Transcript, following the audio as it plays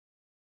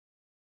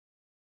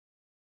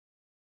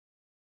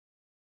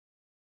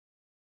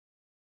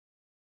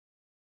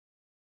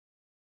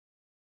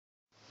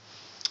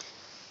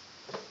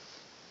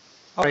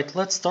Alright,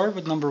 let's start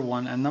with number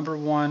one, and number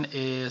one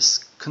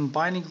is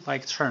combining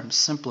like terms,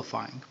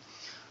 simplifying.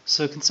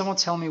 So can someone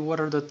tell me what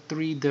are the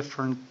three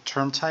different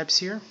term types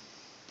here?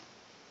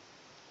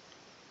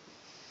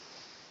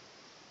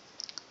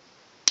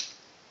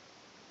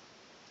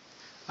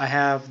 I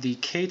have the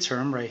k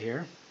term right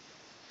here,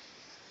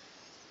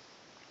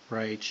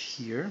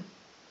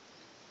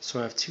 so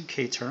I have two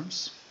k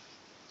terms.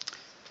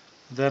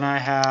 Then I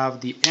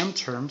have the m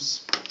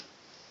terms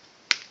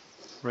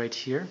right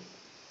here,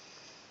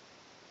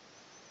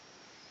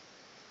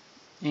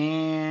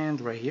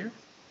 and right here.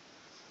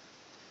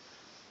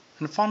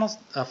 And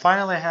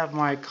finally I have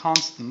my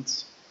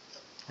constants,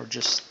 or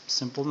just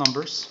simple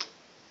numbers,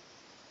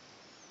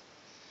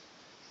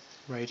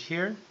 right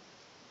here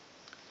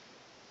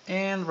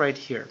and right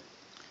here.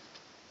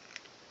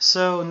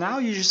 So now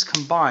you just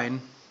combine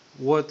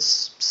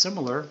what's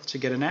similar to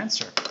get an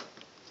answer.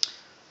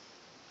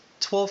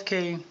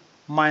 12k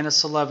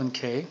minus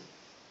 11k,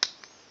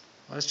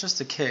 well, that's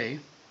just a k.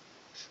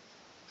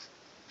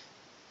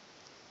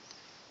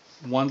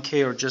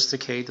 1k or just a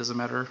k, doesn't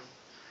matter.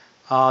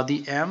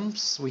 The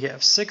m's, we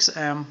have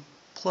 6m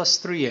plus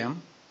 3m,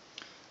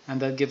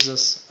 and that gives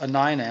us a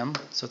 9m,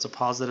 so it's a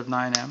positive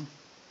 9m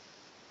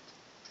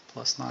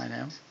plus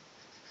 9m.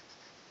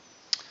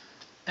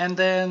 And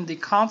then the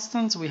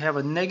constants, we have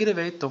a negative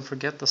 8. Don't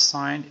forget the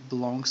sign, it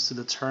belongs to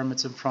the term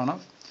it's in front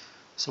of.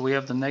 So we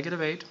have the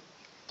negative 8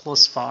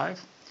 plus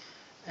 5,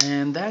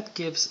 and that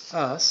gives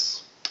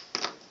us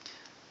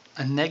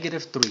a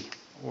negative 3,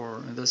 or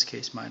in this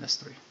case minus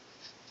 3.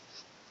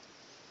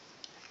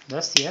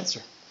 That's the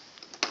answer.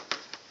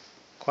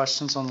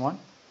 Questions on one?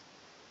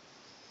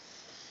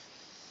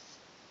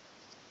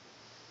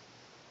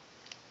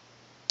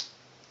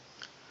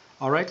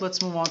 Alright,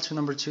 let's move on to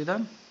number two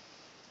then.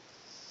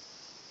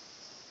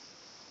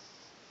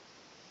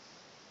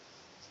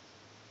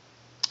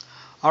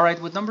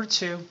 Alright, with number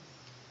two,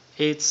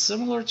 it's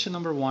similar to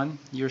number one.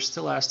 You're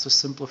still asked to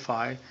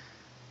simplify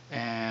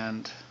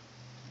and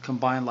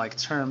combine like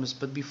terms,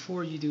 but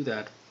before you do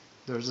that,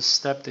 there's a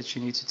step that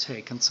you need to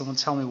take. Can someone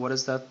tell me what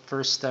is that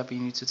first step you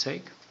need to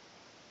take?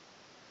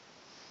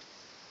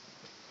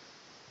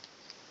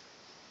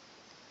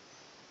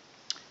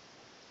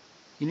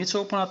 You need to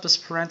open up this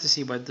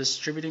parenthesis by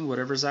distributing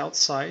whatever's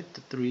outside,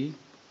 the 3,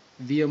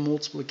 via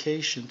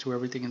multiplication to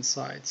everything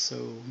inside. So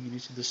you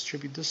need to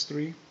distribute this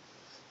 3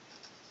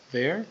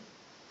 there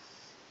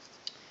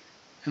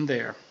and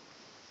there.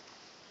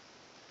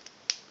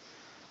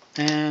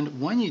 And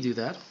when you do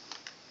that,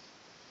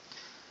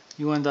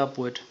 you end up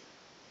with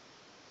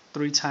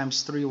 3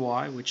 times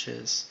 3y, which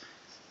is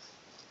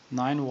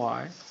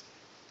 9y,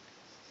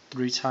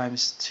 3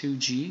 times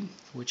 2g,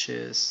 which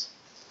is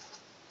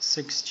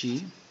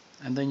 6g,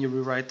 and then you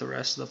rewrite the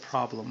rest of the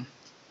problem,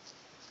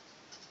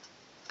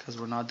 because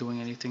we're not doing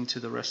anything to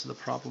the rest of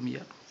the problem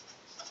yet.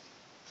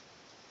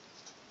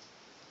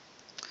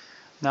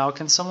 Now,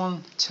 can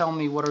someone tell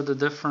me what are the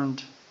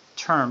different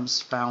terms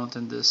found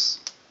in this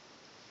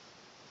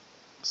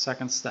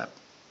second step?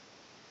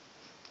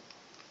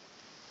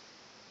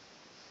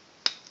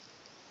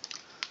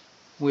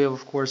 We have,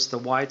 of course, the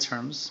y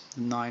terms,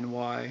 the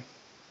 9y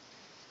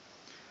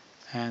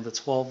and the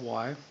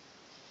 12y.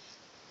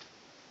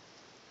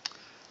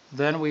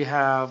 Then we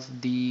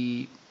have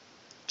the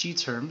g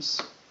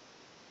terms,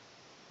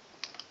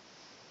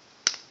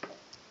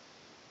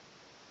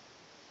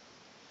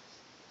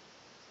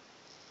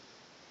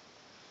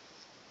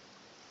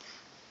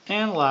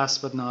 and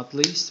last but not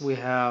least, we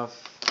have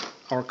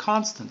our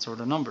constants, or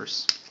the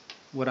numbers,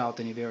 without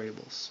any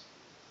variables.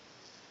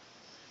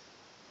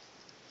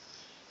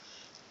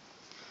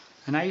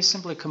 And now you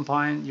simply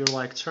combine your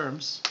like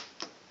terms.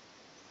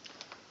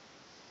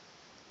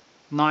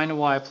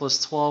 9y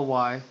plus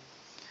 12y,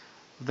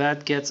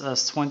 that gets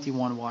us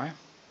 21y.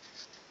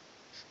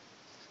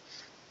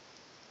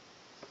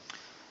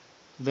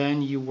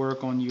 Then you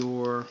work on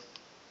your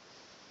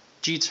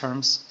g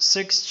terms,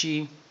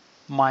 6g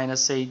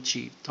minus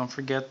 8g. Don't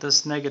forget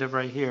this negative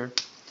right here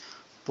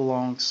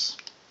belongs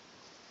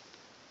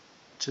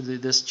to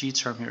this g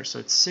term here. So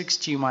it's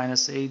 6g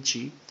minus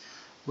 8g,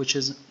 which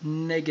is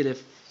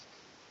negative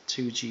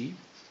 2g.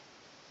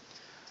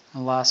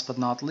 And last but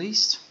not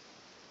least,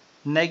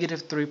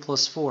 negative 3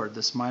 plus 4.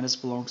 This minus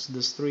belongs to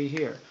this 3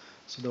 here.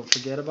 So don't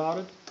forget about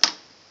it.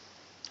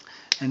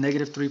 And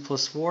negative 3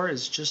 plus 4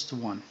 is just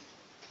 1.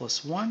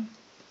 Plus 1.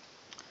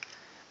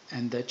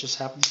 And that just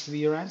happens to be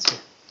your answer.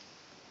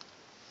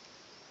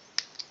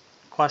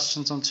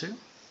 Questions on 2?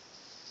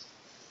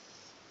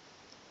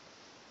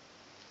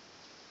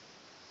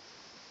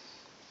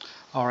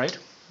 Alright,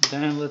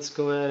 then let's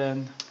go ahead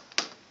and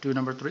do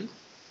number 3.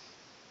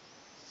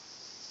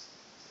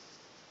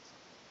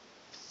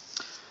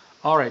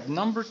 Alright,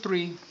 number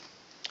 3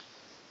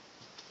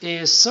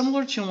 is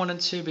similar to 1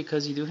 and 2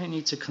 because you do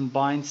need to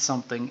combine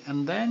something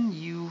and then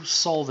you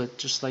solve it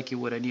just like you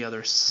would any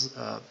other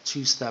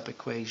two-step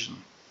equation.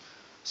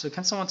 So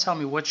can someone tell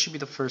me what should be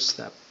the first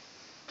step?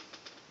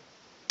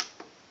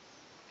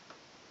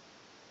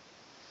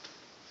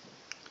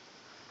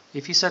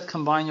 If you said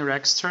combine your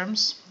x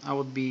terms, I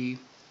would be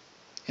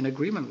in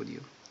agreement with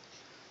you.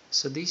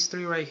 So these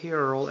three right here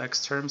are all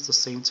x terms, the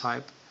same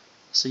type.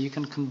 So you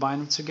can combine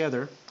them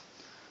together,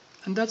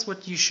 and that's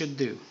what you should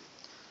do.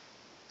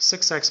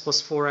 6x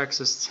plus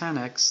 4x is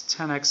 10x.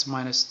 10x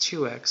minus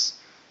 2x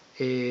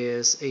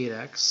is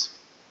 8x.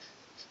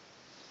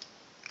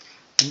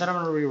 And then I'm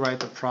going to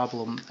rewrite the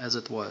problem as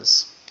it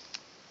was.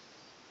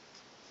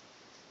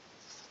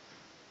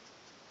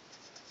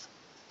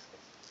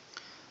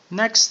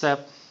 Next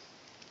step,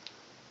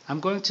 I'm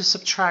going to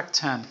subtract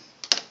 10.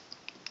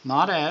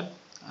 Not add.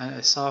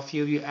 I saw a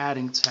few of you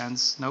adding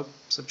 10s. Nope,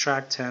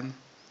 subtract 10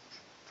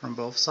 from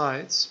both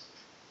sides.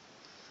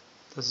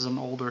 This is an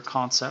older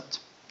concept.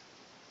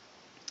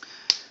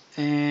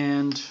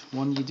 And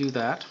when you do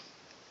that,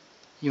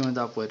 you end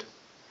up with,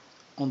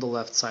 on the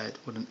left side,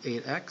 with an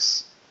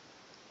 8x.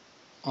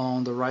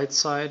 On the right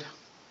side,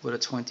 with a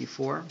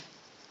 24.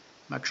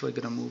 I'm actually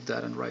going to move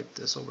that and write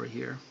this over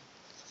here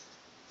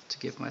to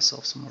give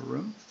myself some more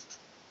room.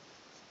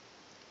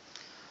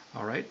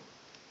 Alright.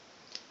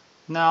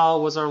 Now,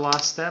 what's our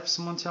last step?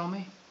 Someone tell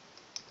me?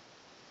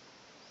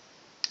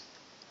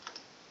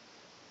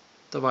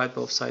 Divide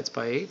both sides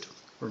by 8.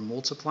 We're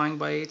multiplying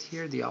by 8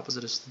 here. The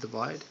opposite is to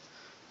divide.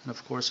 And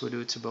of course, we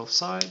do it to both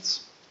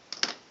sides.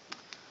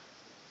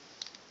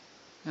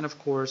 And of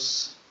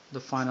course, the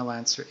final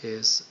answer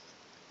is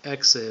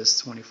x is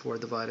 24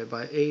 divided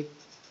by 8,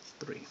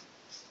 3.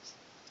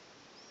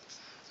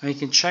 And you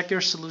can check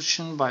your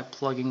solution by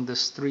plugging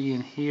this 3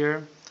 in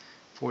here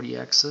for the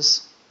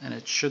x's, and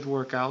it should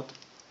work out.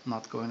 I'm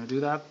not going to do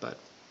that, but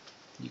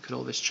you could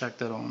always check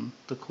that on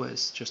the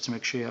quiz just to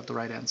make sure you have the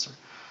right answer.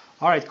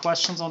 Alright,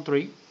 questions on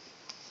 3.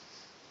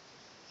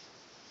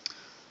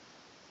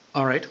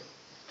 Alright.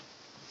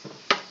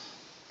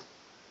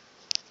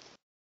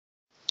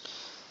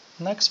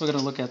 Next, we're going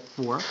to look at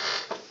 4.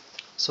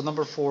 So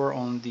number 4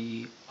 on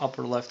the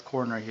upper left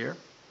corner here.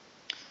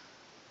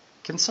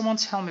 Can someone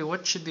tell me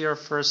what should be our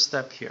first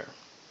step here?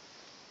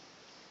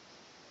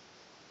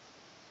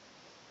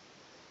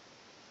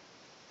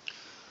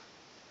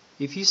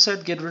 If you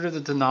said get rid of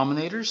the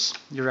denominators,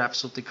 you're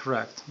absolutely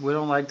correct. We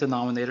don't like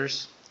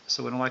denominators,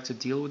 so we don't like to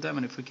deal with them,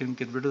 and if we can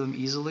get rid of them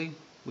easily,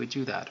 we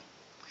do that.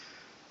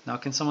 Now,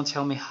 can someone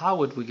tell me how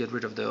would we get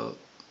rid of the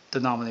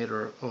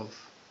denominator of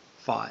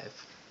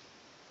 5?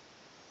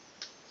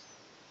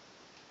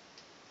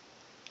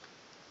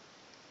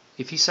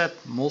 If you said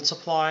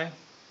multiply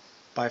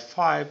by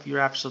 5, you're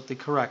absolutely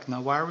correct.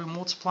 Now, why are we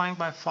multiplying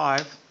by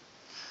 5?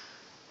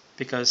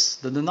 Because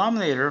the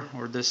denominator,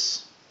 or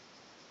this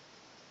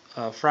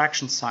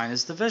fraction sign,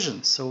 is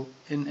division. So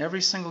in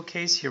every single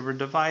case here, we're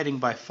dividing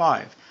by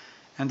 5.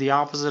 And the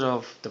opposite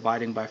of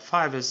dividing by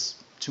 5 is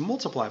to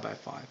multiply by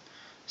 5.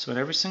 So in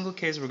every single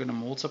case, we're going to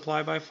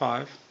multiply by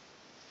 5.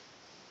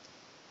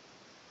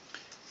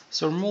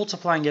 So we're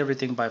multiplying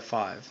everything by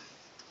 5.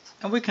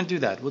 And we can do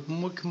that. We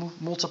can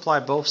multiply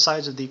both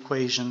sides of the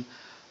equation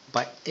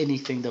by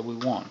anything that we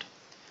want,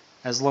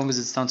 as long as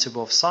it's done to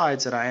both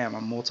sides. And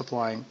I'm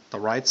multiplying the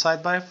right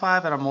side by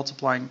 5, and I'm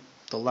multiplying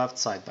the left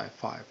side by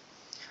 5.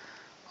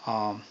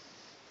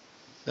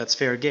 That's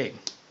fair game.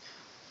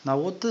 Now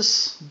what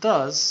this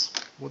does,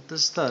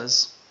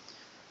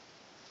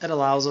 it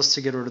allows us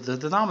to get rid of the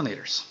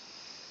denominators,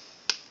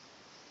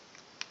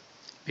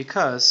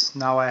 because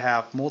now I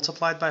have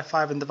multiplied by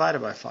 5 and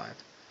divided by 5.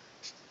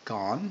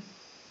 Gone.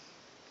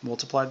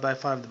 Multiplied by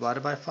 5,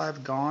 divided by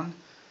 5, gone,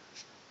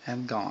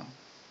 and gone.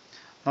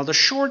 Now the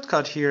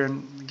shortcut here,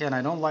 and again,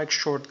 I don't like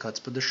shortcuts,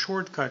 but the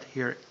shortcut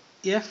here,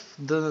 if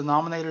the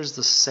denominator is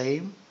the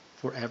same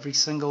for every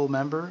single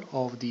member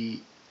of the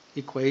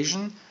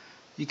equation,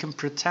 you can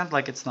pretend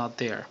like it's not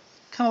there.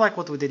 Kind of like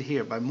what we did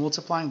here. By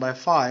multiplying by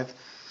 5,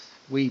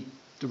 we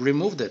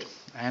removed it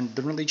and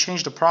didn't really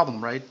change the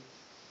problem, right?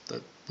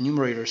 The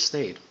numerator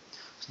stayed.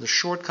 So the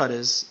shortcut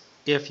is,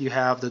 if you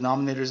have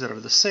denominators that are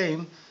the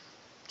same,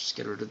 just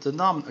get rid of the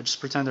denominator, just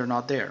pretend they're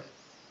not there.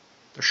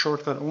 The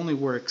shortcut only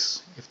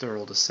works if they're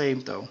all the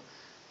same though,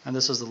 and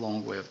this is the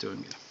long way of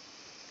doing it.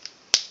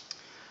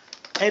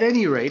 At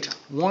any rate,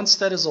 once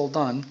that is all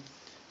done,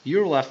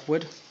 you're left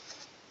with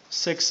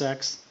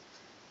 6x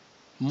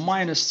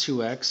minus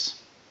 2x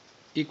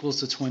equals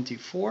to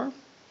 24.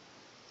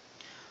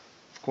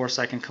 Of course,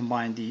 I can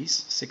combine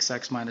these.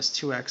 6x minus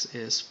 2x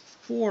is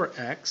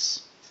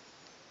 4x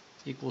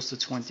equals to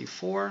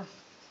 24.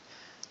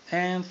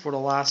 And for the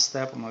last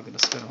step, I'm not going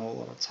to spend a whole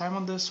lot of time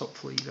on this.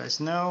 Hopefully you guys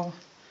know.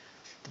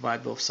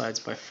 Divide both sides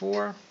by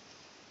 4.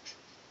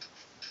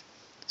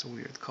 It's a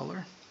weird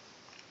color.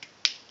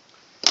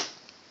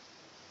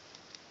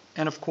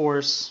 And of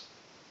course,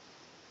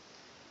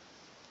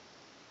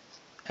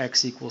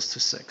 x equals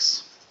to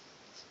 6.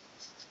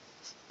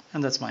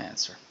 And that's my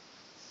answer.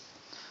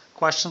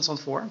 Questions on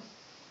 4?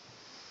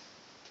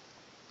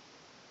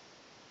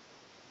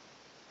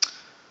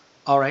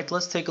 Alright,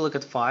 let's take a look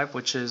at 5,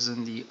 which is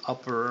in the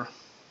upper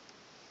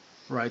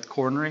right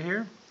corner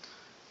here.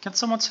 Can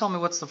someone tell me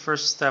what's the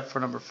first step for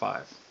number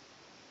 5?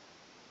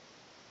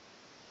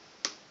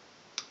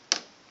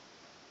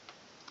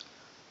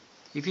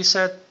 If you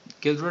said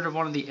get rid of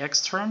one of the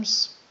x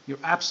terms, you're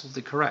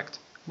absolutely correct.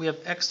 we have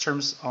x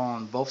terms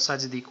on both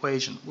sides of the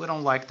equation. We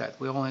don't like that.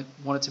 We only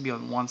want it to be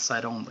on one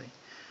side only.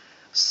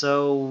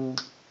 So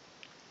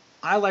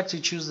I like to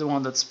choose the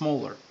one that's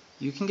smaller.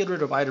 You can get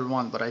rid of either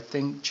one, but I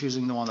think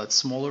choosing the one that's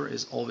smaller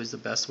is always the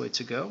best way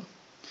to go.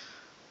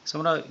 So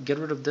I'm going to get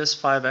rid of this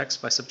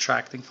 5x by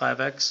subtracting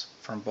 5x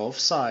from both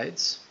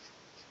sides.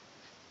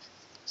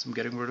 So I'm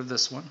getting rid of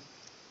this one.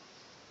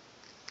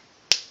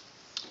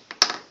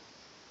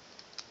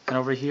 And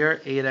over here,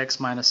 8x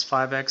minus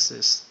 5x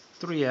is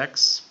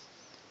 3x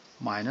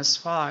minus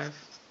 5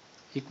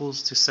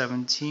 equals to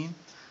 17,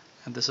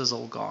 and this is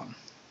all gone.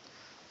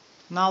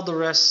 Now the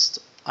rest,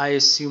 I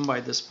assume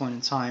by this point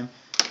in time,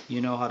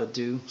 you know how to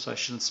do, so I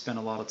shouldn't spend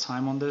a lot of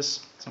time on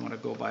this. So I'm going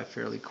to go by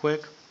fairly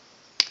quick.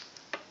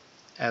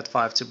 Add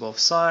 5 to both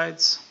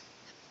sides.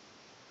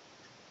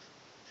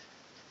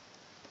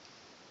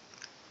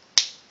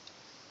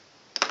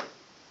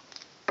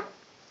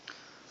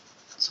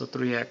 So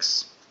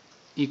 3x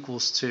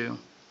equals to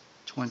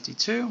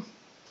 22.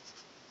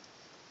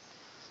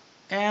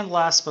 And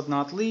last but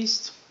not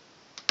least,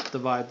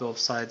 divide both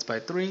sides by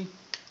 3.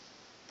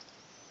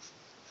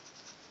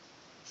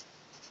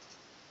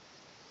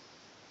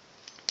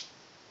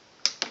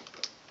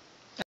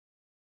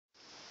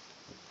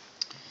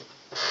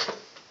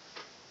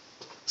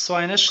 So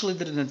I initially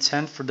didn't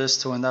intend for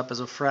this to end up as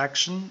a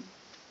fraction,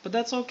 but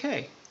that's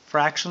okay.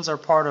 Fractions are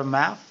part of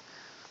math,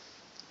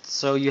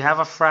 so you have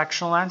a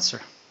fractional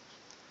answer.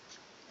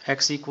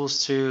 X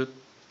equals to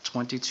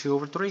 22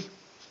 over 3.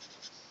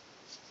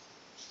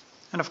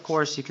 And of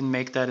course you can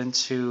make that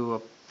into a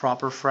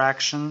proper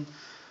fraction,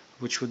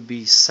 which would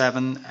be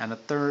 7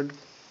 1/3.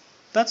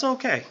 That's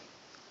okay.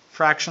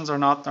 Fractions are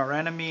not our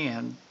enemy,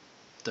 and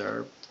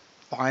they're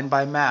fine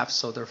by math,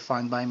 so they're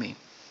fine by me.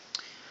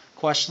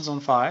 Questions on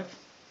 5?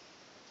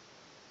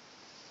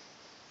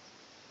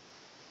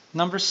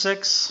 Number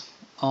 6,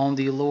 on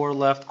the lower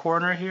left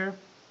corner here.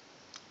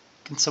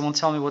 Can someone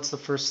tell me what's the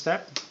first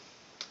step?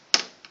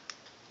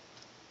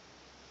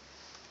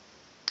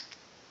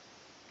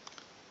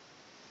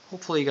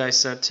 Hopefully you guys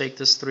said take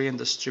this 3 and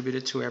distribute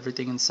it to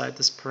everything inside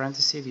this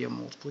parenthesis via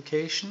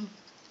multiplication.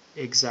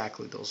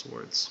 Exactly those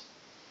words.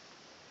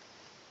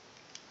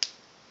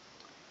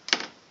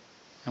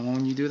 And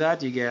when you do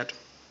that, you get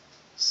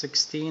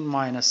 16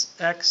 minus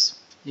x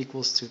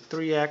equals to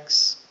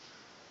 3x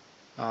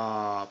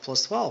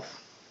plus 12.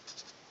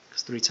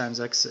 Because 3 times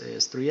x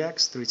is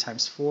 3x, 3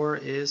 times 4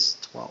 is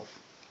 12.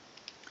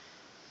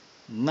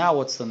 Now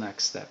what's the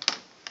next step?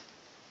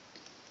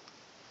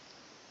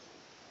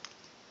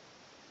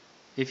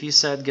 If you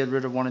said get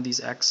rid of one of these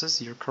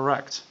x's, you're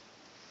correct.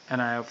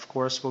 And I, of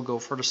course, will go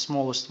for the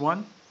smallest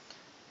one,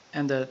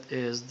 and that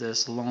is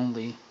this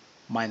lonely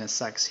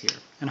minus x here.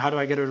 And how do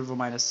I get rid of a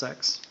minus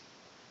x?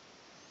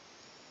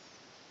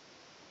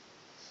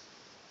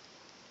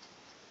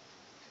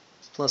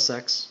 Plus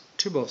x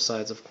to both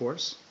sides, of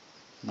course.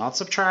 Not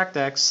subtract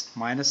x,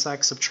 minus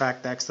x,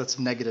 subtract x, that's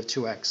a negative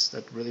 2x.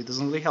 That really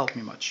doesn't really help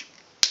me much.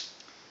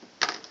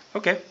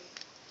 Okay,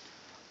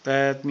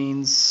 that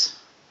means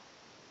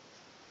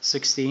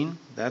 16,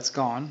 that's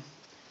gone.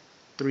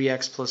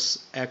 3x plus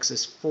x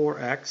is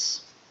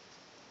 4x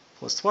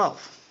plus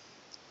 12.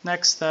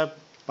 Next step,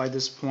 by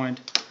this point,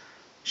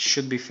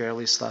 should be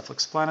fairly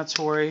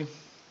self-explanatory.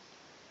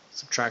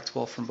 Subtract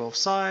 12 from both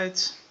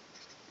sides.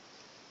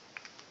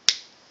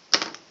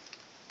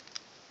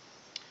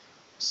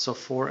 So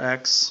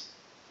 4x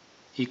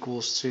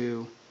equals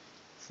to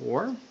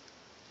 4.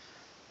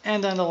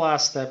 And then the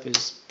last step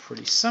is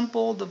pretty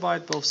simple.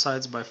 Divide both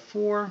sides by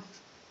 4.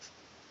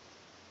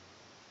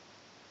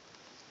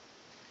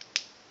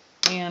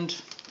 And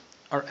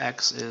our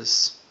x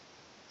is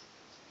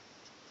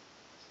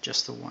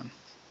just a 1.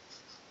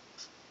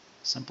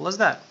 Simple as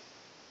that.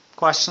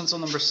 Questions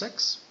on number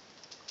 6?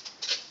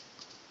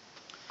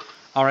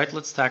 Alright,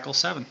 let's tackle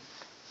 7.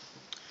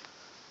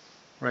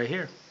 Right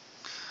here.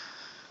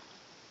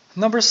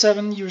 Number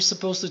 7, you're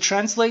supposed to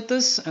translate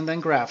this and then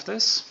graph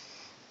this.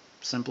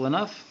 Simple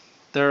enough.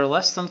 There are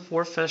less than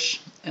 4 fish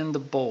in the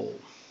bowl.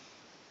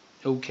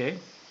 Okay.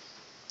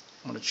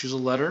 I'm going to choose a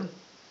letter.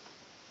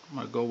 I'm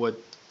going to go with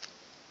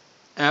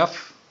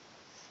F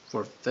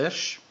for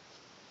fish,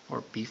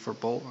 or B for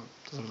bowl,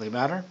 doesn't really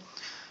matter.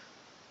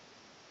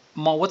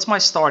 What's my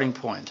starting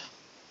point?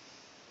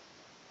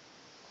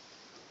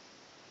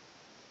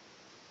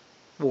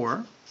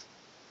 4,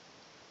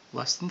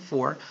 less than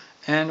 4.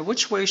 And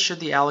which way should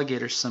the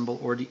alligator symbol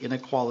or the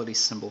inequality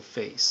symbol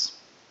face?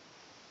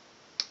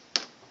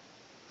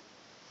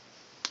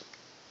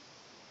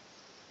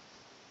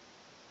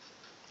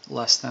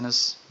 Less than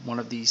is one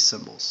of these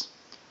symbols.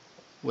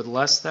 With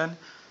less than,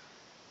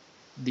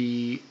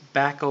 the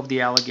back of the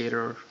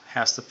alligator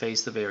has to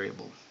face the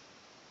variable.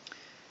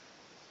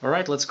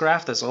 Alright, let's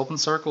graph this. Open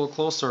circle,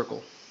 closed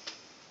circle.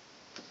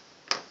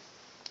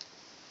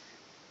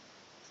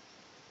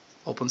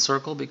 Open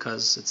circle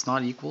because it's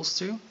not equals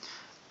to.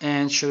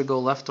 And should it go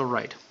left or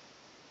right?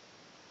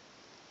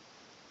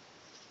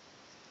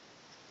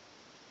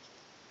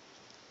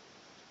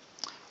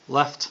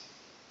 Left.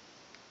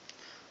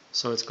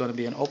 So it's going to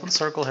be an open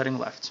circle heading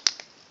left.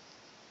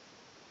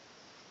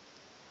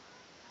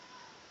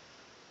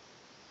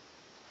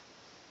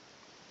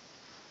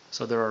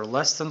 So there are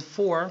less than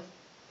 4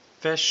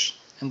 fish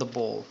in the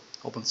bowl.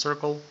 Open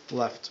circle,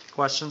 left.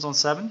 Questions on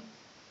 7?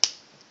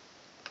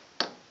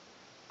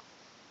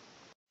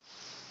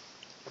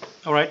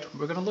 Alright,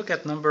 we're going to look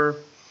at number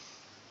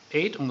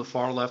 8 on the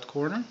far left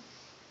corner.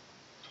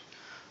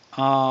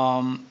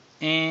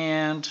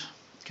 And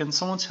can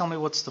someone tell me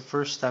what's the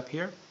first step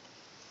here?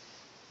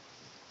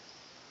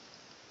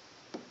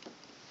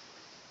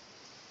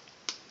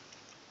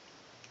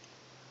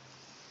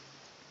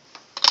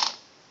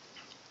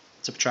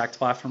 Subtract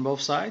 5 from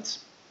both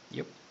sides.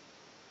 Yep.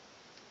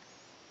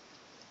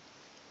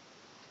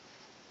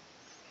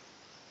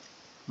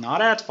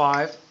 Not add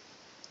 5,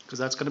 because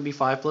that's going to be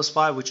 5 plus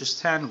 5, which is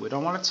 10. We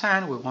don't want a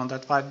 10, we want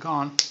that 5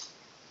 gone.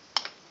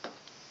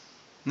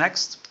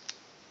 Next,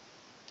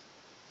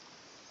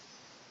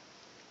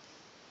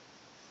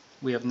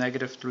 we have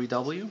negative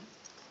 3w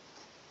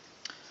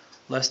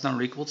less than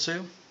or equal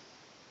to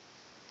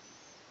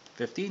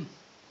 15.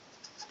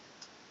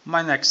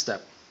 My next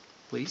step,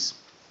 please.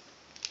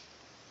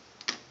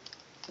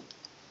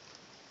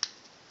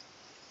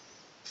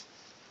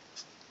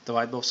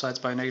 Divide both sides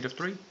by negative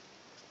 3.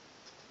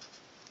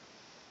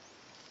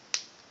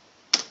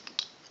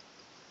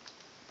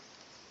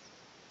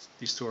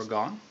 These two are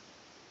gone.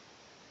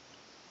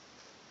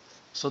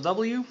 So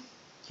w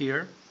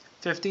here,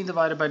 15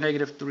 divided by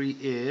negative 3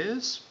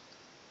 is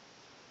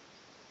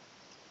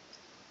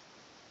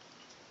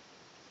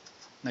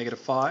negative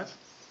 5.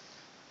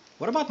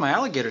 What about my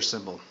alligator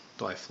symbol?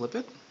 Do I flip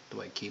it?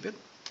 Do I keep it?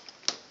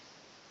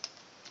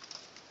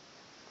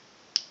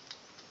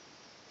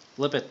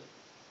 Flip it.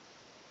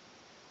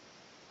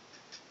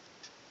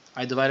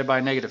 I divided by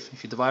a negative.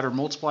 If you divide or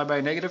multiply by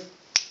a negative,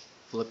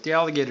 flip the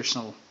alligator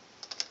symbol.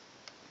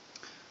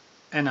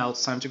 And now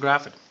it's time to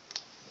graph it.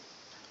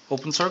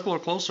 Open circle or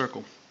closed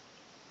circle?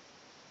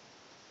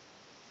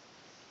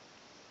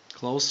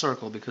 Closed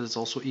circle, because it's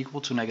also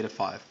equal to negative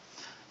 5.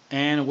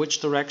 And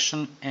which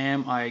direction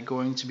am I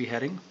going to be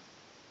heading?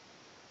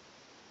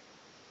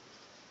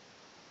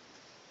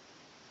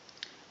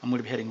 I'm going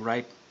to be heading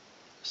right.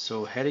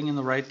 So heading in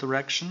the right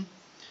direction,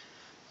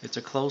 it's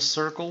a closed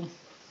circle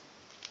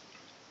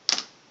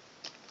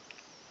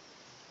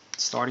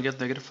starting at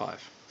negative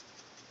 5.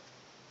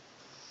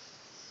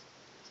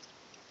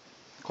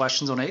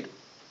 Questions on 8?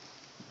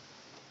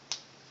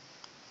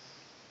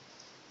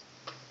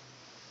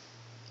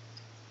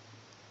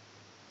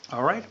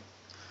 Alright,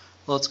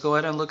 let's go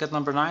ahead and look at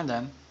number 9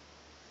 then.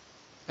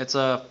 It's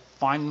a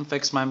find and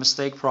fix my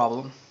mistake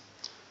problem.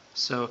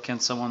 So can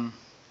someone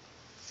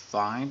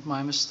find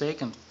my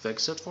mistake and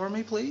fix it for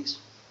me, please?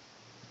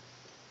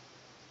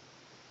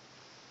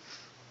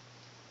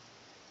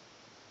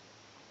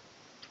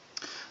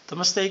 The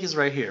mistake is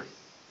right here.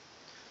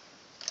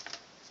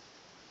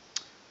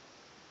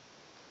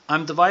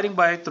 I'm dividing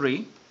by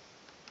 3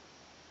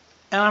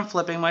 and I'm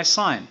flipping my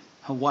sign.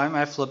 Why am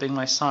I flipping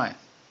my sign?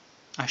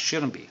 I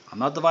shouldn't be. I'm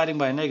not dividing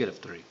by a negative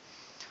 3.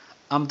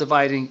 I'm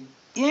dividing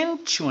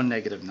into a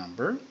negative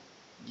number,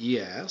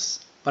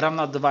 yes, but I'm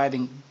not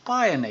dividing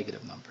by a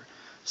negative number.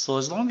 So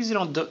as long as you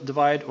don't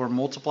divide or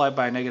multiply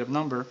by a negative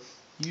number,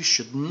 you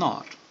should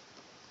not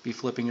be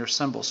flipping your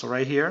symbol. So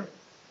right here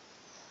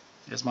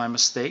is my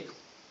mistake,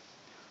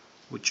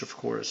 which of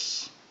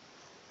course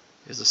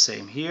is the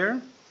same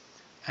here.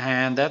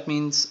 And that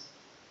means,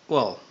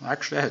 well,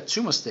 actually I had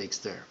 2 mistakes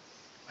there.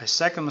 My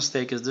second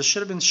mistake is this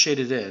should have been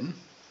shaded in,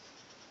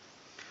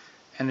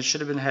 and it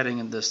should have been heading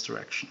in this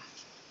direction.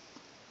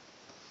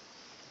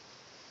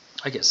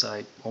 I guess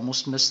I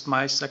almost missed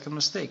my second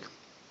mistake.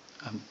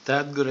 I'm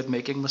that good at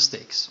making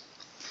mistakes.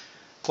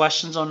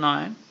 Questions on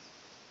 9?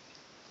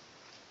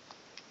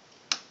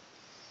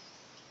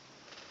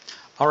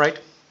 Alright,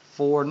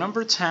 for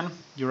number 10,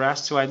 you're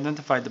asked to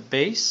identify the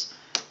base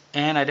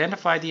and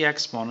identify the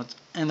exponent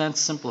and then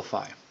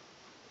simplify.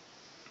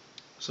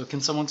 So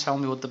can someone tell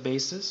me what the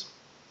base is?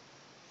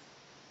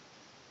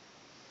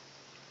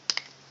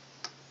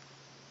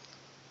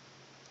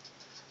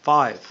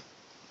 Five.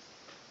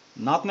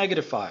 Not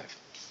negative 5.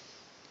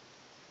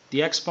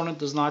 The exponent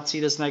does not see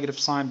this negative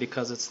sign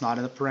because it's not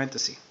in a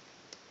parenthesis.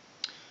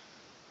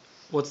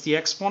 What's the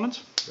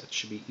exponent? That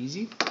should be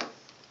easy.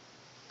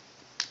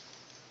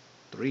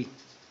 3.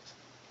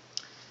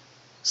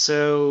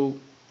 So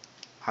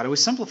how do we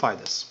simplify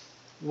this?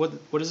 What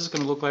is this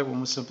going to look like when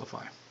we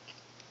simplify?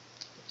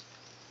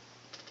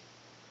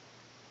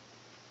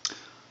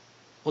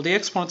 Well, the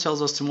exponent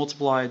tells us to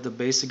multiply the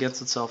base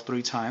against itself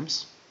 3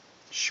 times.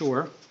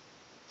 Sure.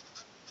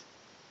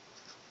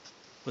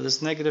 But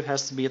this negative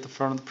has to be at the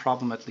front of the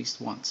problem at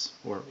least once,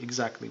 or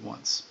exactly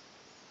once.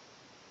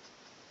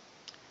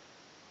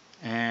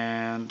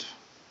 And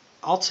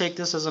I'll take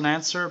this as an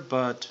answer,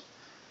 but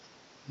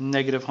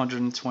negative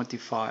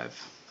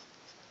 125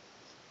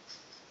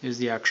 is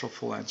the actual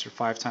full answer.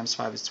 5 times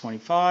 5 is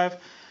 25.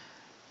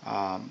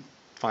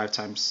 5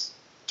 times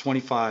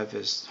 25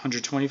 is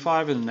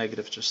 125, and the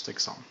negative just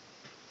sticks on.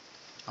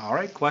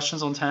 Alright,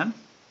 questions on 10?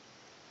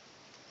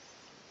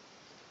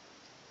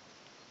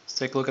 Let's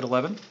take a look at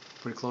 11.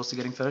 Pretty close to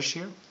getting finished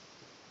here.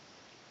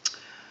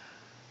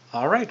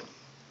 Alright.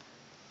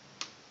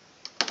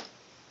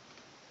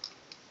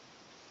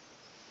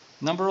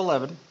 Number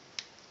 11.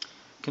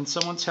 Can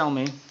someone tell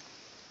me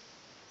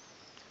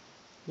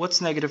what's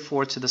negative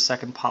 4 to the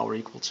second power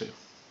equal to?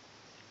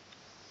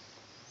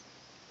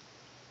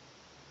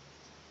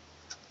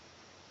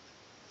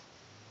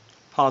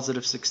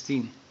 Positive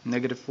 16.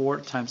 Negative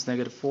 4 times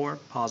negative 4,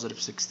 positive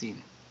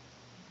 16.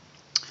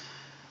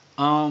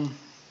 I'm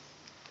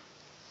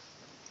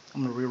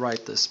going to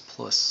rewrite this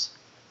plus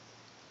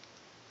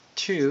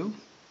 2.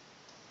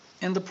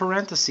 In the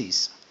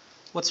parentheses,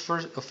 what's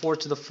 4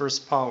 to the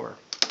first power?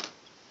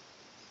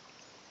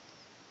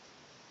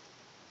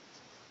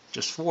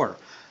 Just 4.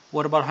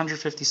 What about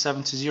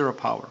 157 to 0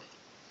 power?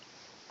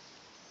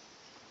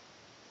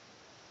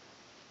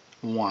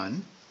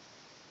 1.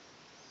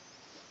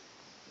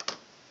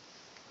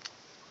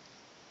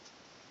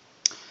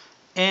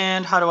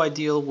 And how do I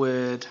deal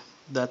with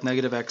that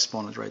negative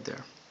exponent right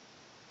there?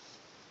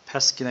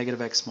 Pesky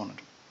negative exponent.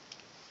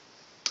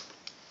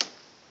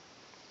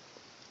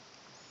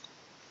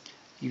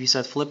 If you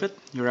said flip it,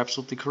 you're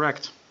absolutely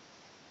correct.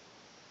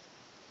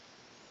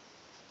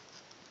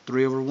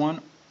 3 over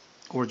 1,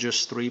 or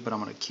just 3, but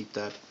I'm going to keep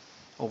that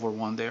over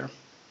 1 there.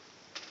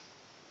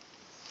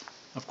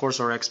 Of course,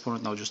 our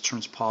exponent now just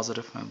turns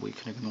positive, and we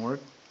can ignore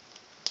it.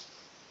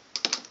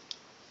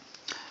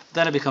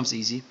 Then it becomes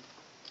easy.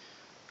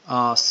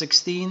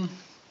 16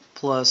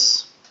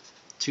 plus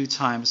 2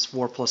 times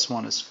 4 plus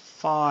 1 is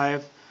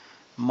 5,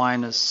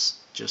 minus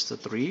just a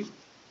 3.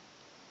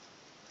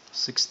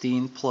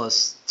 16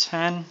 plus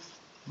 10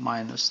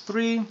 minus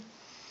 3,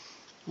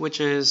 which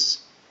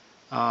is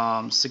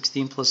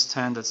 16 plus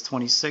 10, that's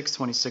 26.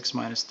 26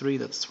 minus 3,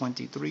 that's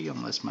 23,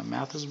 unless my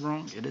math is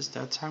wrong. It is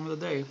that time of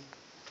the day.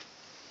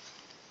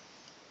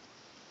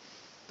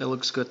 That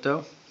looks good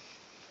though.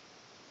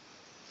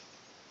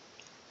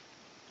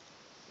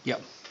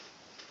 Yep.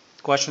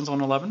 Questions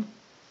on 11?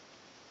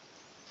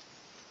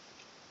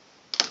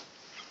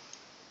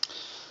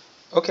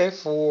 Okay,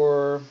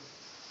 for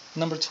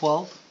number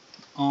 12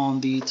 on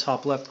the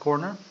top left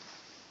corner,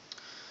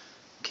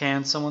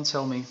 can someone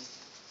tell me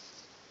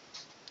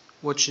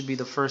what should be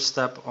the first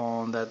step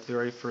on that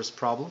very first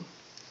problem?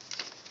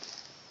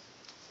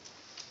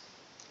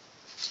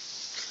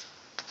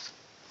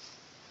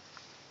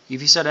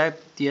 If you said add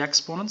the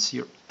exponents,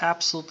 you're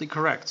absolutely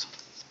correct.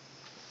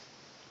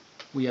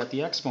 We add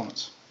the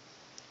exponents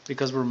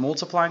because we're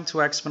multiplying two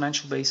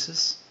exponential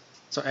bases,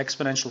 so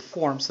exponential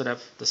forms that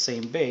have the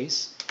same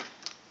base,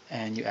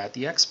 and you add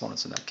the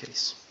exponents in that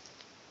case.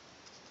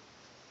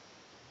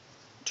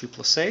 2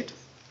 plus 8,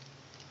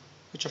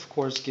 which of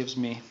course gives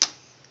me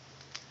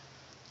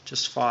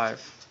just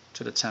 5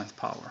 to the 10th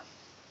power.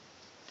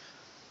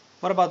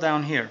 What about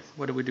down here?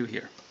 What do we do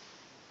here?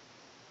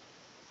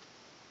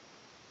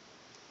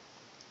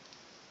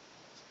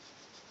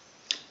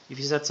 If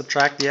you said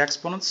subtract the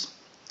exponents,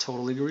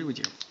 totally agree with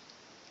you.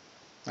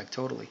 Like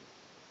totally.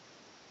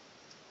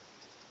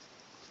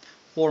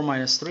 4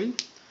 minus 3,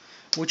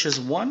 which is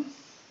 1.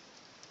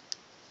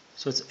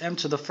 So it's m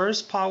to the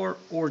first power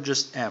or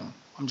just m.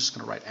 I'm just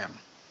going to write m.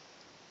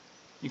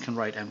 You can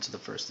write m to the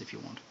first if you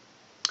want.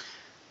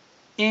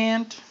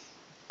 And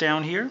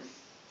down here,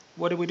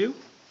 what do we do?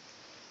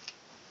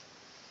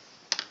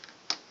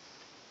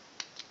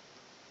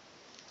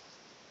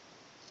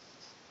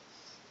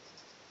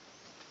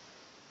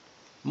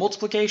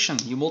 Multiplication.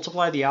 You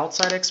multiply the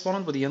outside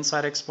exponent with the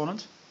inside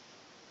exponent.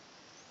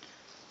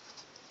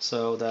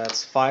 So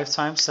that's 5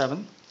 times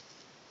 7,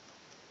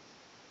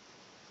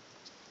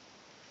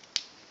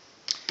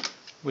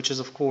 which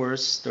is of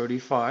course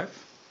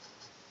 35.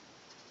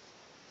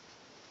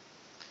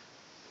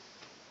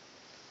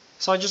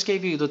 So I just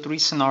gave you the 3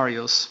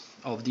 scenarios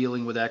of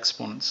dealing with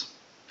exponents.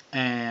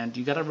 And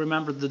you got to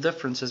remember the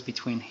differences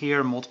between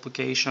here,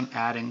 multiplication,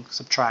 adding,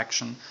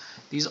 subtraction.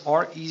 These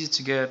are easy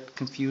to get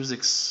confused,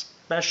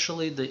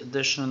 especially the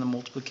addition and the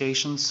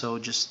multiplication. So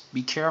just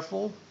be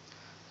careful,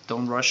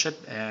 don't rush it,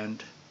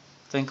 and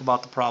think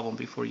about the problem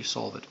before you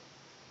solve it.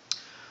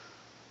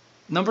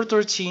 Number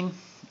 13,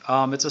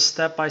 it's a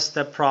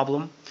step-by-step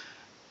problem,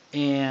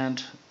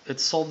 and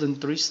it's solved in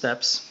 3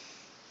 steps.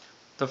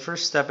 The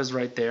first step is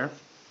right there.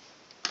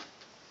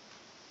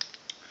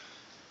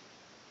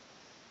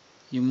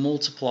 You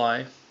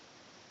multiply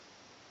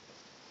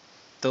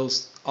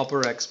those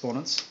upper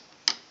exponents,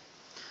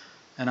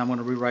 and I'm going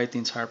to rewrite the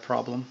entire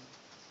problem.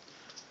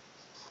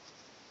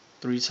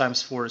 3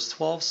 times 4 is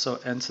 12, so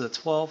n to the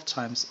 12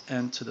 times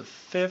n to the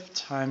 5th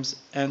times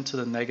n to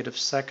the negative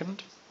 2nd,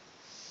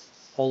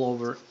 all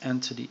over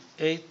n to the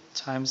 8th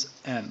times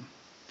n.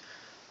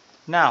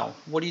 Now,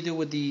 what do you do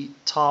with the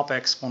top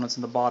exponents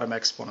and the bottom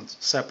exponents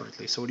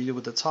separately? So what do you do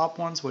with the top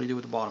ones? What do you do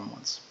with the bottom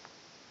ones?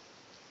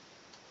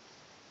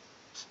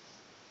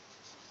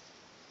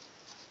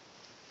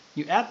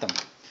 You add them.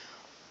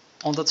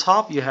 On the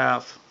top you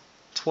have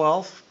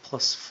 12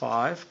 plus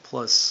 5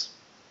 plus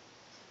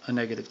a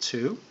negative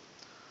 2.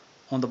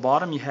 On the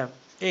bottom you have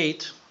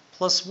 8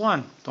 plus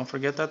 1. Don't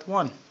forget that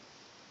 1.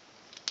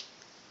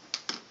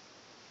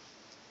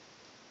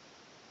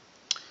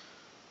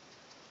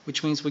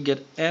 Which means we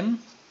get n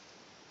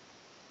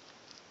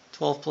to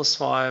 12 plus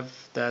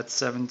 5, that's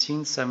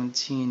 17.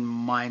 17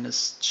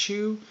 minus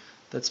 2,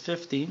 that's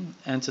 15.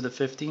 And to the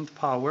 15th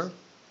power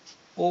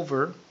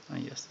over,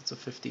 yes, that's a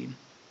 15.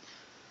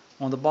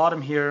 On the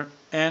bottom here,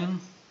 n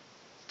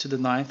to the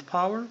 9th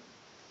power.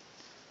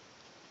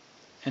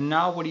 And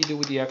now what do you do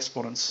with the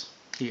exponents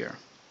here?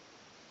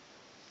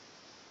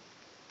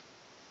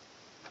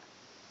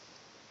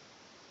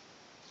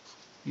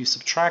 You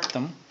subtract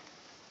them.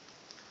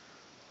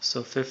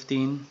 So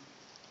 15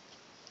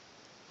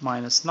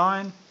 minus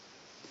 9,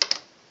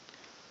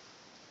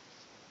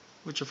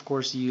 which of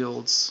course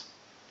yields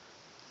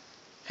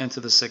n to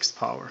the 6th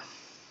power.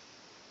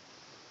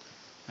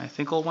 I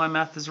think all my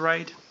math is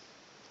right.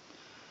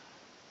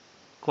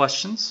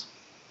 Questions?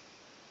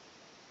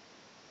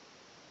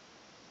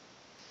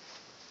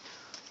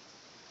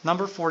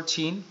 Number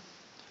 14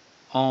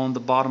 on the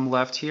bottom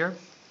left here.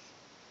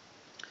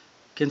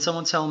 Can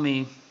someone tell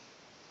me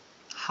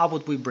how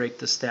would we break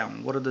this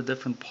down? What are the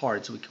different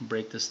parts we can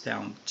break this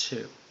down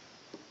to?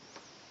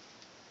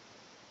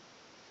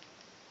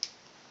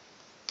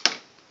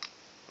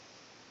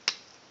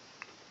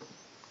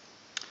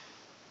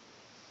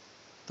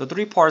 The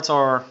three parts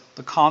are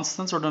the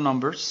constants or the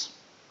numbers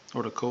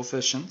or the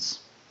coefficients,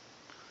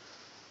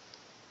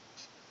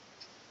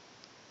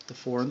 the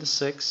 4 and the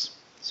 6.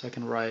 So I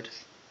can write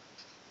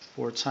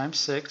 4 times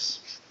 6.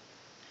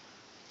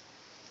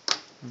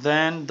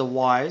 Then the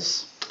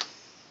y's.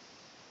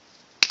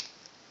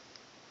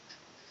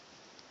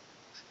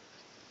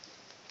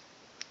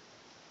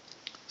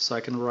 So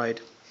I can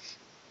write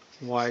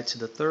y to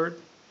the 3rd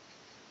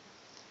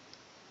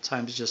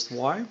times just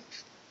y.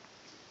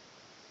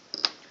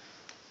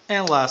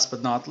 And last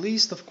but not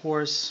least, of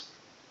course,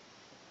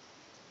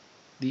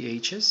 the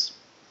h's.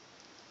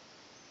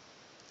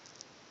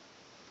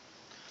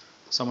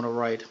 So I'm going to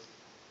write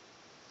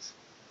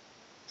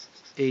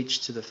h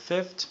to the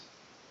 5th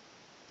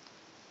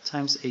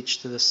times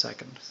h to the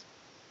 2nd.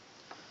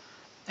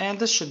 And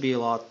this should be a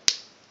lot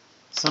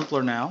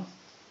simpler now.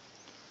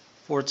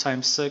 4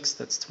 times 6,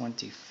 that's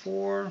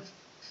 24.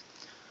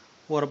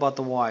 What about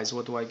the y's?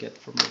 What do I get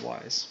from the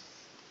y's?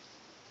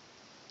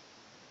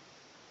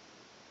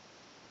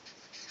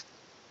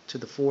 To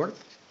the 4th,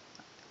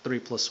 3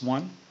 plus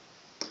 1.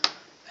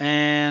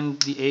 And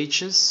the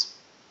h's,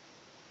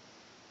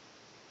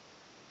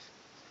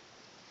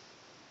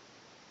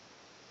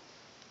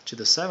 to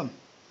the 7th,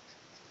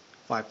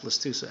 5 plus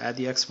 2. So add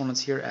the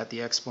exponents here, add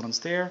the exponents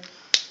there.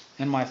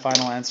 And my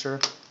final answer,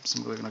 I'm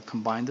simply going to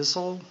combine this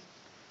all.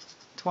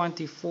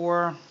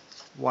 24,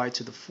 y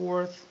to the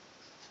 4th,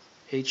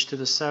 h to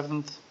the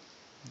 7th,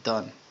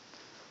 done.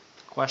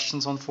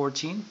 Questions on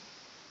 14?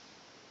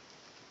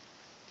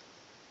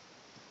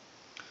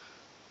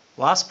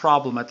 Last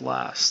problem at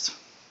last.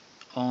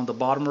 On the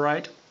bottom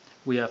right,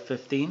 we have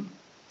 15.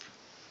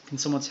 Can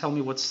someone tell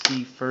me what's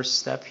the first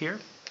step here?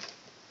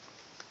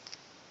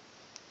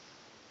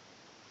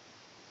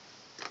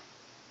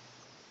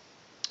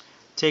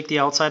 Take the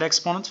outside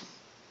exponent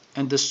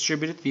and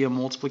distribute it via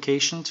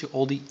multiplication to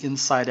all the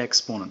inside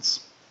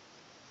exponents.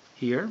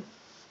 Here,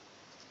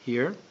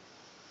 here,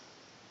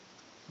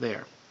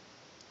 there.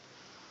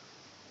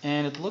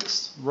 And it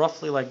looks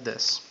roughly like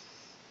this.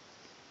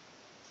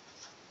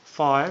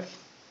 5,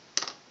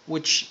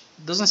 which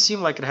doesn't seem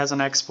like it has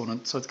an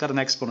exponent, so it's got an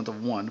exponent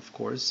of 1, of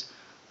course.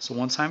 So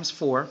 1 times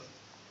 4.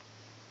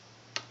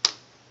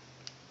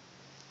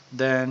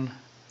 Then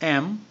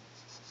m.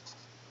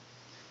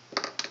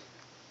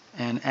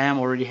 And m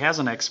already has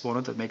an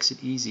exponent, that makes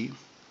it easy.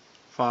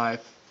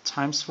 5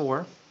 times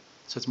 4,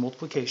 so it's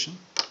multiplication.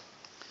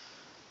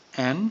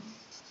 N,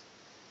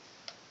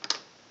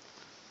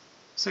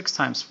 6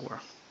 times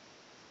 4.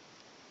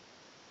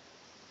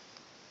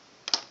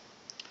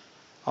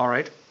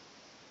 Alright.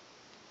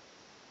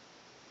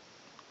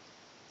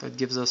 That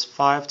gives us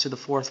 5 to the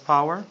 4th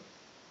power,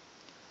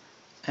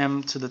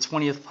 m to the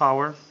 20th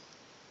power,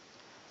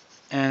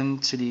 n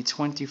to the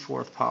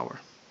 24th power.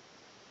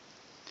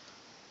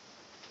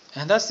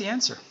 And that's the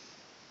answer.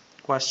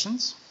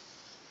 Questions?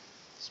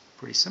 It's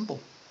pretty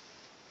simple.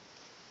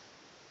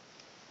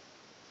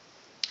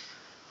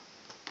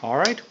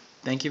 Alright,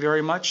 thank you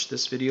very much.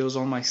 This video is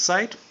on my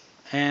site,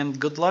 and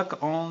good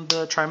luck on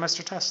the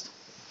trimester test.